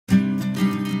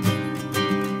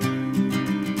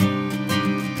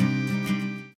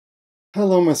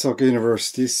Hello my soccer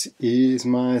universe, this is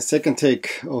my second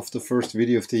take of the first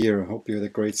video of the year. I hope you had a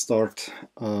great start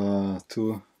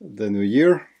to the new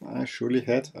year. I surely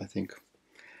had, I think,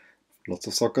 lots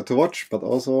of soccer to watch, but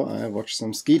also I watched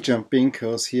some ski jumping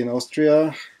because here in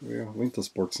Austria, we're a winter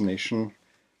sports nation.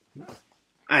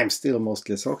 I'm still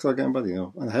mostly a soccer guy, but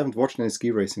I haven't watched any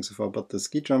ski racing so far, but the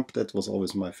ski jump, that was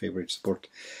always my favorite sport.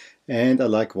 And I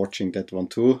like watching that one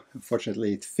too.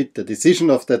 Unfortunately, it fit the decision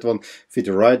of that one, fit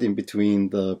right in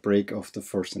between the break of the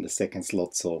first and the second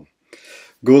slot. So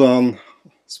good on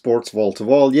sports wall to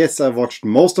wall. Yes, I watched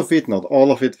most of it, not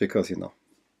all of it, because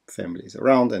family is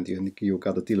around and you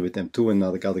got to deal with them too, and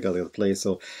now they gotta play.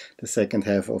 So the second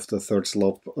half of the third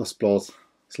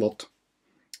slot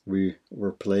we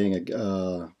were playing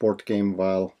a board game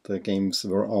while the games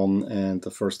were on, and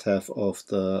the first half of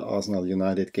the Arsenal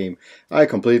United game I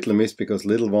completely missed because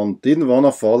little one didn't want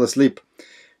to fall asleep.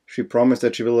 She promised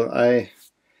that she will. I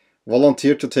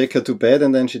volunteered to take her to bed,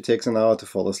 and then she takes an hour to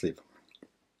fall asleep.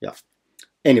 Yeah.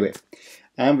 Anyway,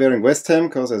 I'm wearing West Ham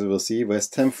because, as we will see,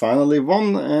 West Ham finally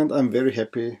won, and I'm very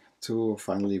happy to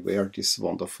finally wear this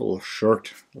wonderful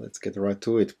shirt. Let's get right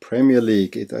to it. Premier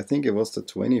League. I think it was the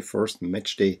 21st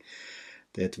match day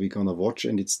that we're gonna watch,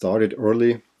 and it started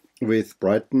early with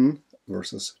Brighton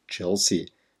versus Chelsea.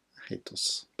 I hate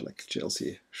those black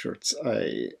Chelsea shirts.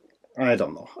 I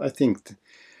don't know. I think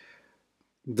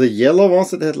the yellow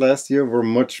ones that I had last year were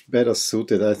much better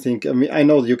suited. I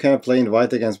know you cannot play in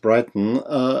white against Brighton,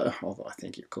 although I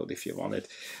think you could if you wanted.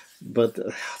 But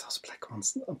those black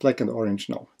ones, black and orange,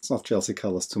 no, it's not Chelsea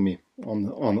colors to me,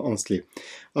 honestly.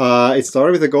 It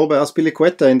started with a goal by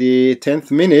Azpilicueta in the 10th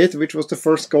minute, which was the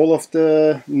first goal of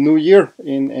the new year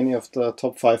in any of the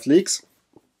top 5 leagues.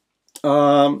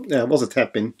 It was a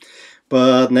tap-in.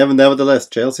 But nevertheless,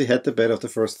 Chelsea had the better of the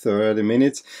first 30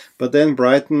 minutes. But then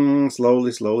Brighton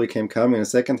slowly came coming in the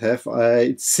second half.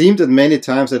 It seemed that many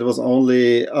times that it was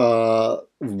only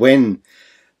when,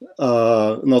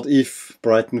 not if,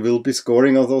 Brighton will be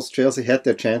scoring. Although Chelsea had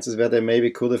their chances where they maybe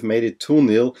could have made it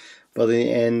 2-0. But in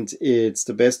the end, it's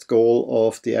the best goal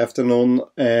of the afternoon.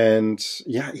 And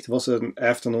yeah, it was an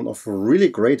afternoon of really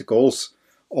great goals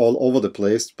all over the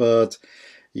place. But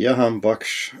Johan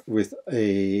Baksh with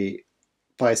a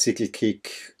bicycle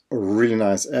kick, really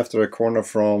nice. After a corner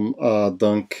from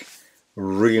Dunk,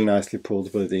 really nicely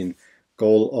pulled it in.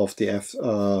 Goal of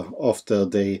the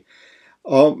day.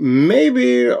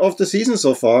 Maybe of the season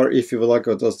so far, if you would like.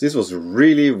 This was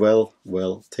really well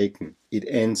taken. It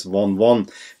ends 1-1,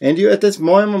 and you at this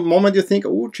moment you think,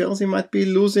 oh, Chelsea might be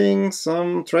losing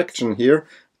some traction here.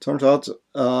 Turns out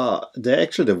they're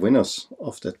actually the winners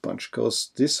of that bunch,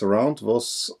 because this round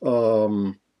was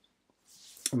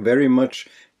very much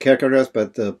characterized by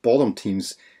the bottom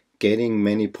teams getting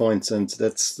many points, and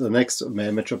that's the next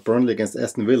match of Burnley against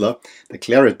Aston Villa, the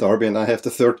Claret Derby, and I have the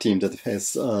third team that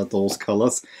has those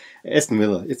colors. Aston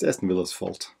Villa. It's Aston Villa's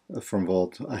fault, from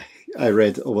what I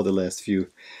read over the last few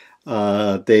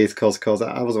days, because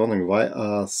I was wondering why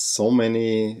are so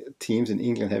many teams in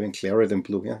England having claret and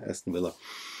blue. Yeah, Aston Villa.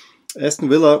 Aston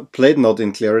Villa played not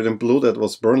in claret and blue, that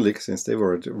was Burnley, since they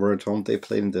were at home. They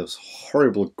played in those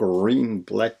horrible green,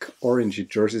 black, orangey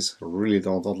jerseys. Really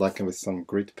don't like them, with some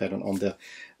grid pattern on there.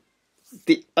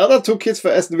 The other two kits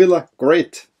for Aston Villa,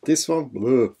 great. This one,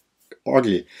 ugh,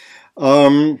 ugly.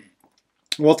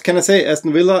 What can I say?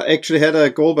 Aston Villa actually had a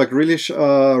goal by Grealish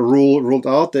ruled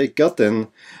out. They got then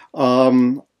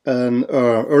an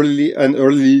early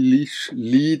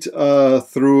lead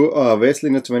through Wesley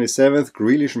in the 27th.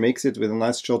 Grealish makes it with a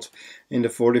nice shot in the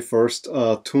 41st,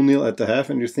 2-0 at the half,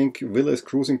 and you think Villa is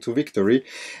cruising to victory.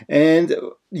 And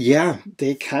yeah,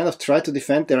 they kind of tried to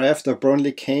defend thereafter.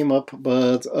 Burnley came up,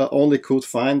 but only could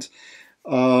find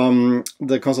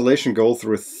the consolation goal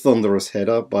through a thunderous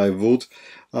header by Wood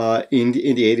in the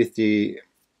 80th. The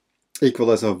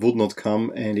equalizer would not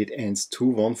come, and it ends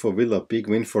 2-1 for Villa. Big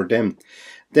win for them.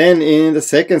 Then in the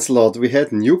second slot we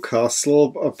had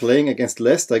Newcastle playing against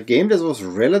Leicester, a game that was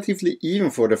relatively even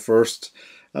for the first,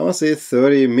 I want to say,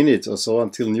 30 minutes or so,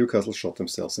 until Newcastle shot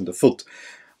themselves in the foot.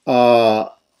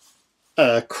 A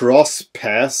cross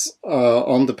pass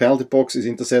on the penalty box is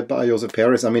intercepted by Jose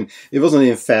Perez. I mean, it wasn't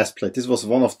even fast play. This was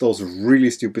one of those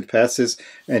really stupid passes,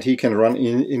 and he can run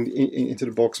into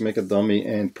the box, make a dummy,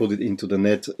 and put it into the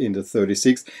net in the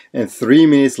 36th. And 3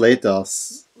 minutes later,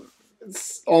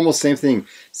 almost same thing.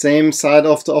 Same side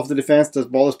of the defense. The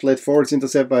ball is played forward. It's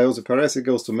intercepted by Jose Perez. It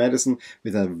goes to Madison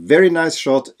with a very nice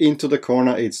shot into the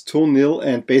corner. It's 2-0,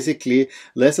 and basically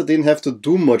Leicester didn't have to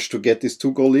do much to get this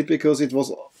 2-goal lead, because it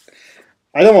was,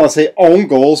 I don't want to say own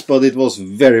goals, but it was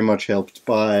very much helped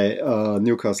by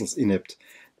Newcastle's inept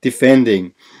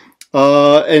defending.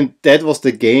 And that was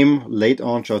the game. Late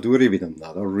on, Chaudhuri with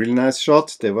another really nice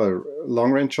shot. They were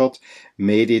long range shot,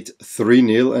 made it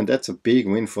 3-0, and that's a big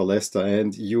win for Leicester.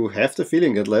 And you have the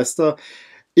feeling that Leicester,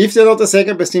 if they're not the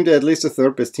second best team, they're at least the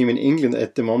third best team in England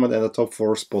at the moment, and the top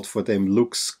 4 spot for them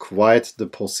looks quite the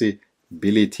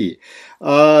possibility.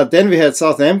 Then we had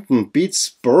Southampton beat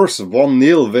Spurs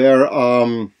 1-0, where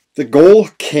the goal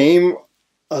came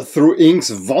through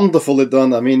Ings, wonderfully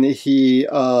done. I mean, he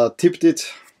tipped it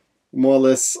more or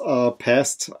less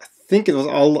past, I think it was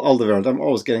Alderweireld. I'm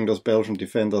always getting those Belgian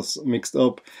defenders mixed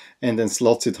up, and then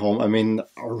slots it home. I mean,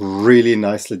 really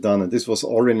nicely done. And this was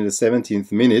already in the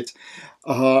 17th minute.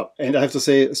 And I have to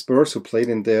say, Spurs, who played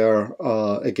in there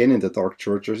again in the dark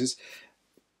church jerseys,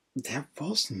 there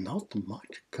was not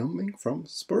much coming from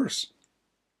Spurs.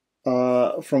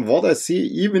 From what I see,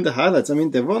 even the highlights, I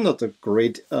mean, there were not a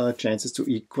great chances to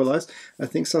equalize. I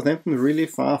think Southampton really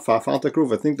found the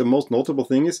groove. I think the most notable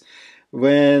thing is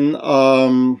when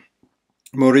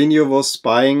Mourinho was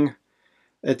spying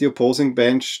at the opposing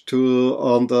bench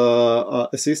on the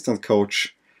assistant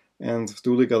coach, and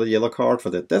Dooley got a yellow card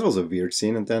for that. That was a weird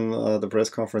scene. And then the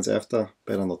press conference after,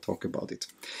 better not talk about it.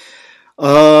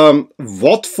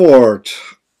 Watford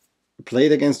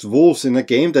played against Wolves in a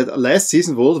game that last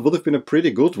season would have been a pretty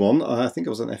good one. I think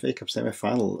it was an FA Cup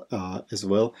semi-final as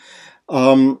well.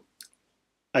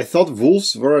 I thought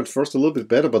Wolves were at first a little bit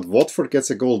better, but Watford gets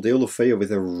a goal. Deulofeu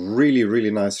with a really,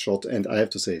 really nice shot, and I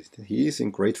have to say, he is in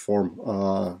great form,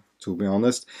 to be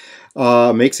honest.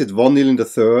 Makes it 1-0 in the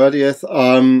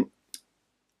 30th.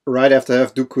 Right after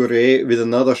half, Doucouré with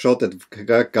another shot that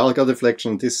got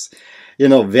deflection. This, you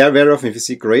know, very, very often if you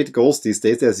see great goals these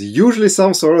days, there's usually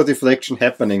some sort of deflection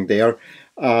happening there.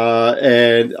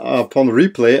 And upon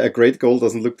replay, a great goal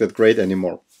doesn't look that great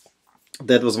anymore.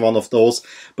 That was one of those.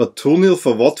 But 2-0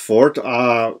 for Watford,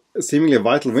 seemingly a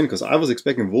vital win, because I was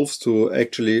expecting Wolves to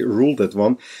actually rule that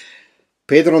one.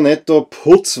 Pedro Neto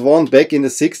puts one back in the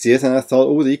 60th, and I thought,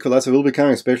 oh, the equalizer will be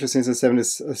coming, especially since the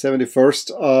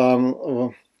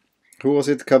 71st. Who was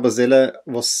it? Cabazele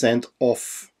was sent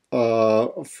off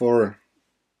for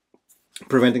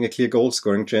preventing a clear goal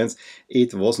scoring chance.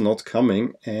 It was not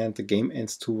coming, and the game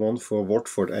ends 2-1 for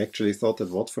Watford. I actually thought that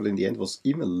Watford in the end was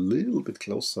even a little bit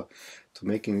closer to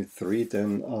making it 3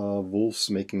 than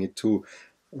Wolves making it 2.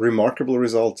 Remarkable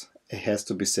result, it has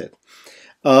to be said.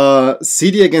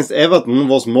 City against Everton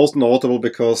was most notable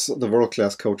because the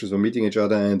world-class coaches were meeting each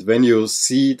other, and when you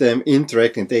see them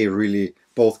interacting, they really,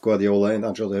 both Guardiola and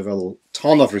Ancelotti, have a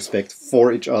ton of respect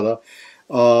for each other.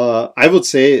 I would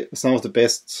say some of the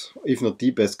best, if not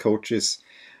the best coaches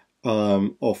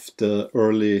of the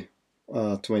early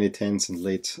 2010s and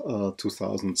late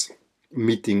 2000s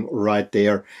meeting right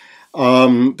there.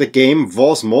 The game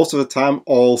was most of the time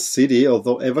all City,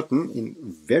 although Everton, in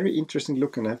very interesting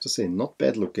looking, I have to say, not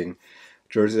bad looking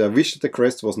jersey. I wish that the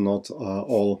crest was not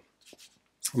all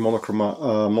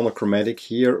monochromatic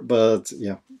here, but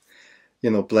yeah, you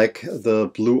know, black,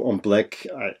 the blue on black.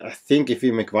 I think if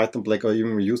you make white on black or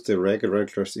even use the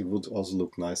regulars, it would also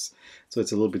look nice. So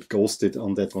it's a little bit ghosted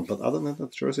on that one, but other than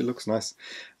that, jersey looks nice,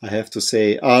 I have to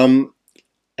say.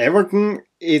 Everton,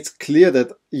 it's clear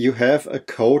that you have a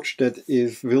coach that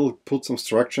will put some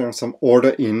structure and some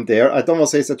order in there. I don't want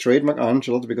to say it's a trademark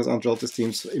Ancelotti, because Ancelotti's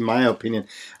teams, in my opinion,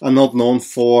 are not known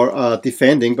for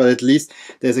defending, but at least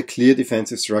there's a clear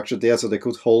defensive structure there, so they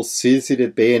could hold City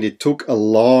at bay, and it took a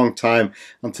long time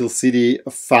until City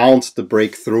found the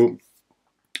breakthrough,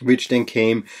 which then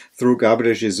came through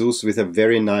Gabriel Jesus with a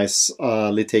very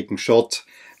nicely taken shot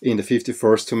in the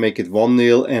 51st to make it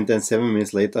 1-0, and then 7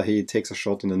 minutes later he takes a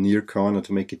shot in the near corner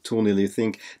to make it 2-0. You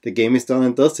think the game is done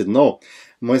and dusted? No.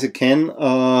 Moise Kean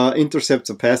intercepts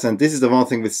a pass, and this is the one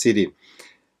thing with City.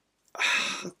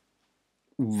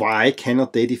 Why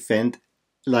cannot they defend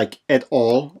like at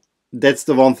all? That's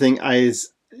the one thing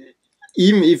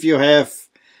even if you have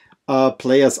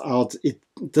players out, it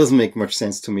doesn't make much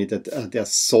sense to me that they're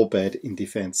so bad in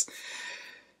defense.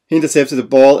 Intercepted the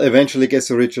ball, eventually gets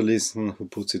to Richarlison, who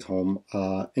puts it home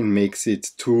and makes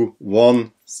it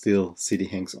 2-1. Still, City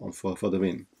hangs on for the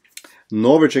win.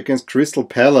 Norwich against Crystal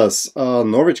Palace.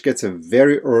 Norwich gets a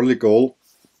very early goal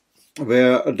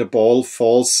where the ball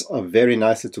falls very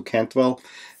nicely to Cantwell,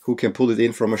 who can put it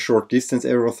in from a short distance.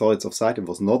 Everyone thought it's offside. It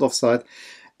was not offside.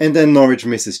 And then Norwich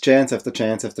misses chance after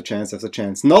chance after chance after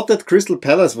chance. Not that Crystal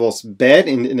Palace was bad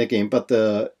in the game, but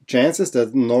the chances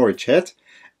that Norwich had,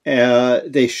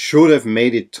 they should have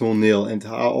made it 2-0. And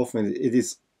how often it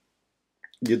is,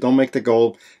 you don't make the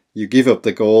goal, you give up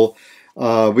the goal.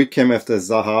 Wickham, after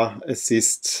Zaha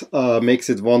assist,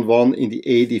 makes it 1-1 in the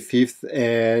 85th,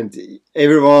 and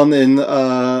everyone in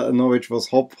Norwich was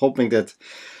hoping that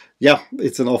Yeah,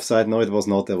 it's an offside. No, it was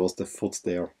not. There was the foot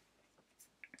there.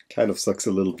 Kind of sucks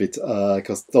a little bit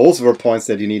because those were points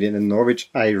that you needed. In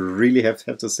Norwich, I really have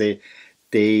to say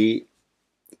they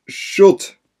should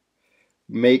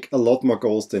make a lot more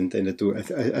goals than they do.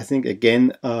 I think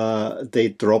again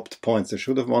they dropped points. They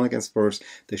should have won against Spurs.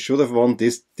 They should have won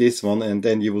this one, and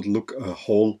then you would look a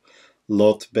whole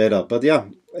lot better. But yeah,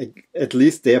 at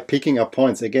least they're picking up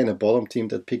points. Again, a bottom team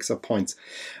that picks up points.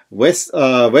 West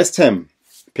Ham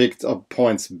picked up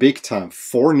points big time,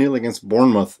 4-0 against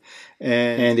Bournemouth,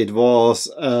 and it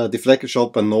was a deflected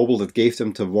shot by Noble that gave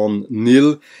them to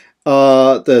 1-0.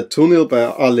 The 2-0 by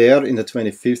Aller in the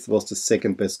 25th was the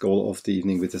second best goal of the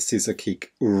evening with a scissor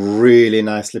kick. Really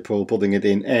nicely putting it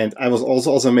in. And I was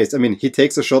also amazed. I mean, he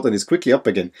takes a shot and is quickly up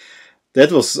again.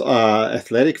 That was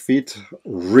athletic feat.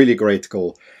 Really great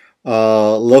goal.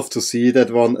 Love to see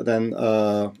that one. Then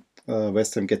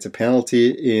West Ham gets a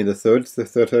penalty in the third,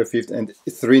 35th, and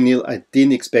 3-0. I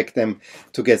didn't expect them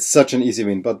to get such an easy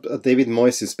win. But David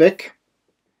Moyes is back.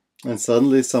 And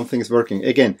suddenly something is working.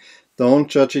 Again, don't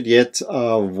judge it yet.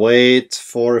 Wait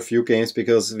for a few games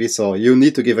because we saw you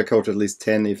need to give a coach at least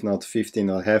 10, if not 15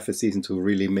 or half a season to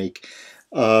really make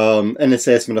an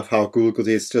assessment of how good it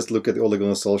is. Just look at Ole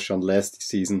Gunnar Solskjaer last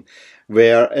season,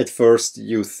 where at first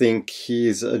you think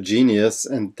he's a genius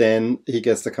and then he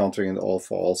gets the counter and all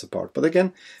falls apart. But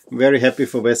again, very happy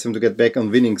for West Ham to get back on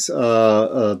winning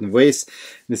ways.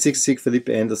 In the 66th, Felipe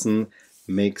Anderson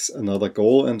makes another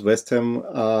goal, and West Ham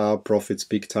profits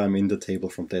big time in the table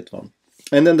from that one.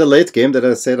 And then the late game that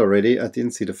I said already, I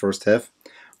didn't see the first half.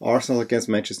 Arsenal against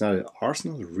Manchester United.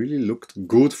 Arsenal really looked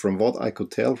good from what I could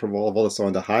tell, from what I saw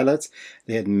in the highlights.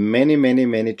 They had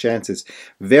many chances.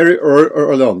 Very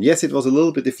early on. Yes, it was a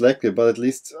little bit deflected, but at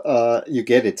least you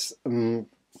get it.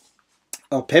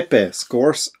 Pepe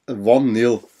scores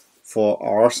 1-0 for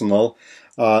Arsenal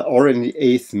already in the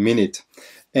 8th minute.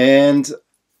 And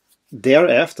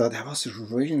thereafter, there was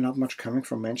really not much coming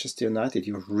from Manchester United.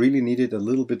 You really needed a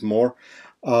little bit more.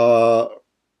 I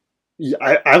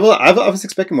was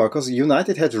expecting more because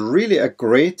United had really a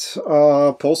great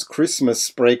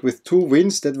post-Christmas break with 2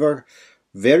 wins that were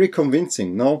very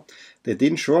convincing. No, they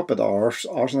didn't show up at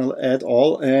Arsenal at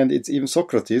all, and it's even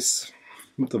Socrates,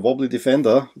 the wobbly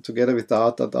defender, together with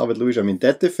David Luiz. I mean,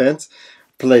 that defense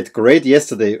played great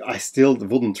yesterday. I still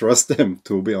wouldn't trust them,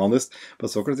 to be honest.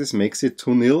 But Socrates makes it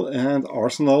 2-0, and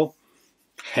Arsenal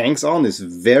hangs on, is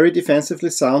very defensively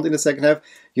sound in the second half.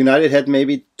 United had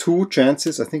maybe 2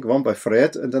 chances, I think one by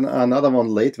Fred, and then another one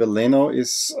late where Leno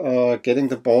is getting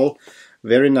the ball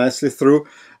very nicely through.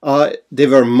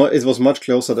 It was much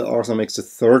closer that Arsenal makes the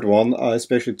third one,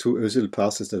 especially 2 Özil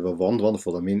passes that were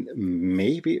wonderful. I mean,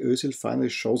 maybe Özil finally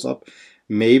shows up.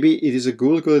 Maybe it is a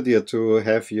good idea to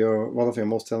have one of your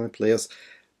most talented players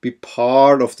be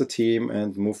part of the team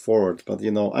and move forward. But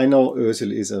you know, I know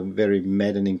Özil is a very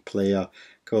maddening player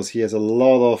because he has a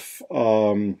lot of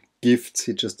gifts.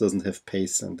 He just doesn't have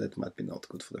pace, and that might be not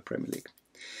good for the Premier League.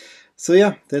 So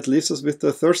yeah, that leaves us with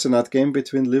the Thursday night game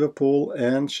between Liverpool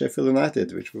and Sheffield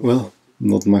United, which well,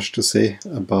 not much to say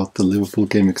about the Liverpool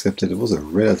game except that it was a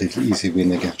relatively easy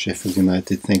win against Sheffield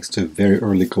United thanks to a very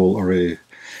early goal already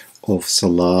of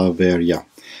Salah, where yeah,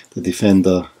 the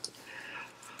defender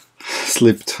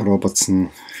slipped,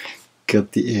 Robertson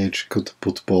got the edge, could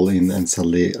put the ball in, and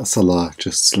Salah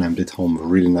just slammed it home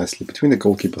really nicely between the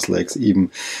goalkeeper's legs even.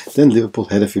 Then Liverpool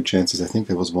had a few chances. I think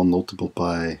there was one notable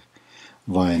by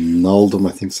Wijnaldum.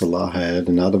 I think Salah had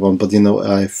another one, but you know,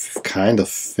 I kind of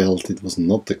felt it was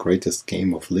not the greatest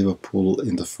game of Liverpool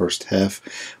in the first half,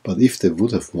 but if they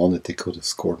would have won it, they could have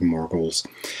scored more goals.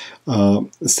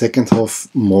 Second half,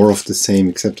 more of the same,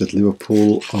 except that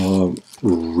Liverpool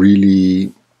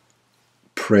really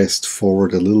pressed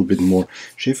forward a little bit more.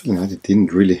 Sheffield United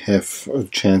didn't really have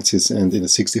chances, and in the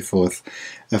 64th,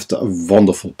 after a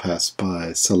wonderful pass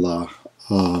by Salah,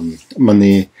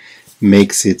 Mane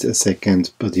makes it a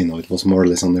second, but you know, it was more or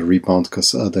less on the rebound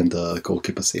because then the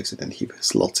goalkeeper saves it and he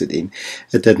slots it in.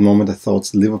 At that moment I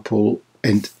thought Liverpool,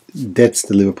 and that's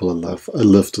the Liverpool I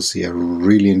love to see. I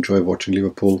really enjoy watching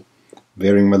Liverpool.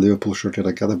 Wearing my Liverpool shirt that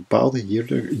I got about a year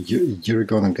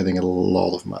ago, and I'm getting a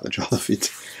lot of mileage out of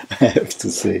it, I have to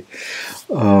say.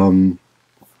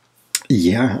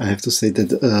 Yeah, I have to say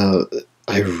that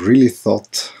I really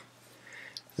thought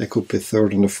I could be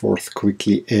third and the fourth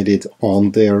quickly added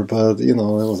on there, but you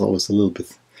know, it was always a little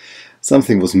bit,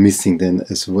 something was missing then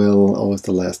as well, always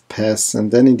the last pass,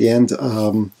 and then in the end,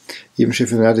 even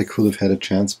Sheffield United could have had a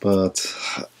chance, but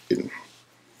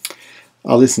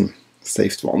Alisson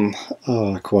saved one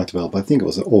quite well, but I think it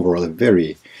was overall a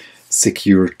very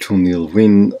secure 2-0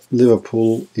 win.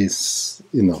 Liverpool is,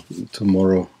 you know,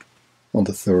 tomorrow on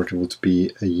the 3rd would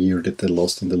be a year that they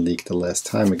lost in the league the last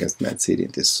time against Man City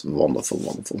in this wonderful,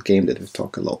 wonderful game that we've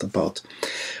talked a lot about.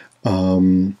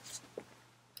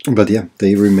 But yeah,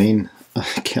 they remain a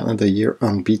calendar year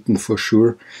unbeaten for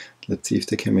sure. Let's see if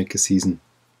they can make a season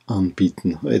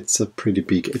unbeaten. It's a pretty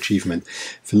big achievement.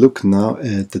 If you look now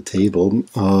at the table,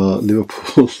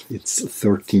 Liverpool, it's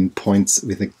 13 points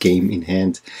with a game in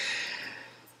hand.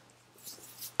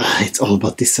 It's all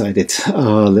but decided.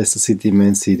 Leicester City,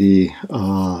 Man City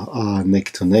are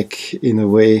neck to neck in a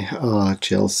way.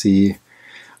 Chelsea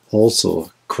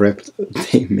also crept.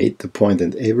 They made the point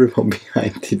and everyone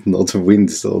behind did not win.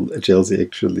 So Chelsea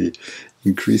actually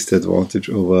increased the advantage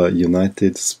over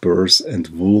United, Spurs and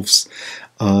Wolves.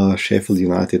 Sheffield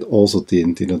United also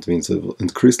did not win. So,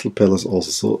 and Crystal Palace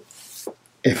also. So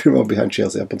everyone behind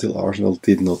Chelsea up until Arsenal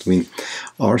did not win.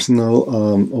 Arsenal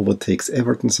overtakes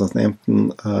Everton,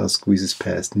 Southampton squeezes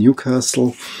past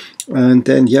Newcastle. And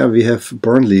then, yeah, we have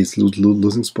Burnley's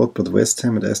losing spot, but West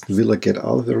Ham and Aston Villa get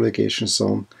out of the relegation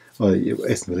zone.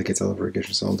 Aston Villa gets out of the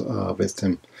relegation zone. West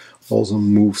Ham also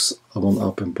moves one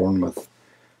up, and Bournemouth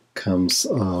comes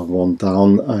one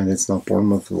down. And it's now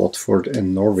Bournemouth, Watford,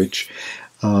 and Norwich.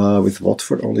 With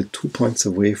Watford only 2 points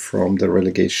away from the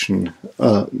relegation,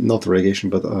 not relegation,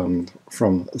 but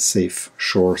from a safe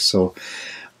shore. So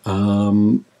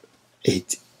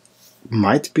it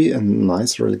might be a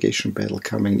nice relegation battle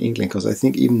coming in England, because I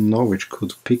think even Norwich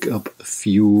could pick up a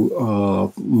few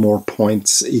more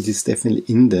points. It is definitely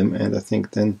in them, and I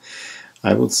think then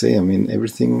I would say, I mean,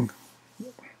 everything,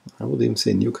 I would even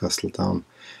say Newcastle down.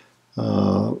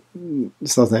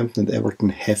 Southampton and Everton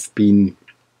have been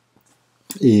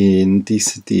in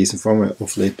decent form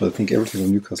of late, but I think everything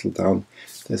on Newcastle down,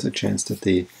 there's a chance that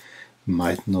they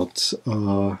might not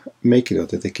make it, or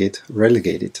that they get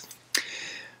relegated.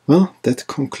 Well, that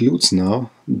concludes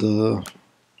now the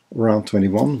round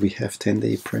 21. We have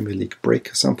 10-day Premier League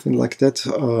break or something like that,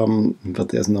 but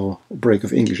there's no break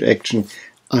of English action.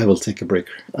 I will take a break.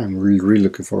 I'm really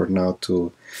looking forward now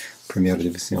to Premier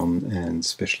Division and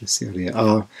especially Serie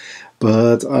A,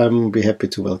 but I'm be happy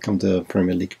to welcome the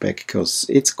Premier League back, because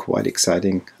it's quite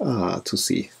exciting to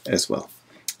see as well.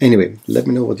 Anyway, let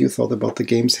me know what you thought about the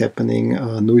games happening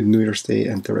New Year's Day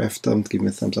and thereafter. Give me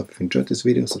a thumbs up if you enjoyed this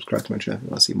video, subscribe to my channel if you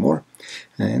want to see more,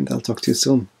 and I'll talk to you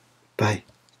soon. Bye!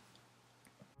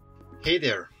 Hey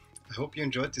there! I hope you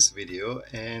enjoyed this video,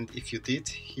 and if you did,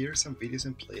 here are some videos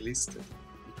and playlists that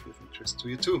would be of interest to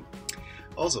you too.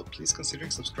 Also, please consider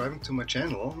subscribing to my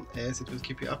channel, as it will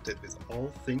keep you updated with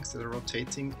all things that are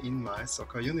rotating in my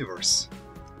soccer universe.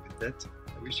 With that,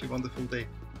 I wish you a wonderful day.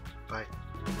 Bye!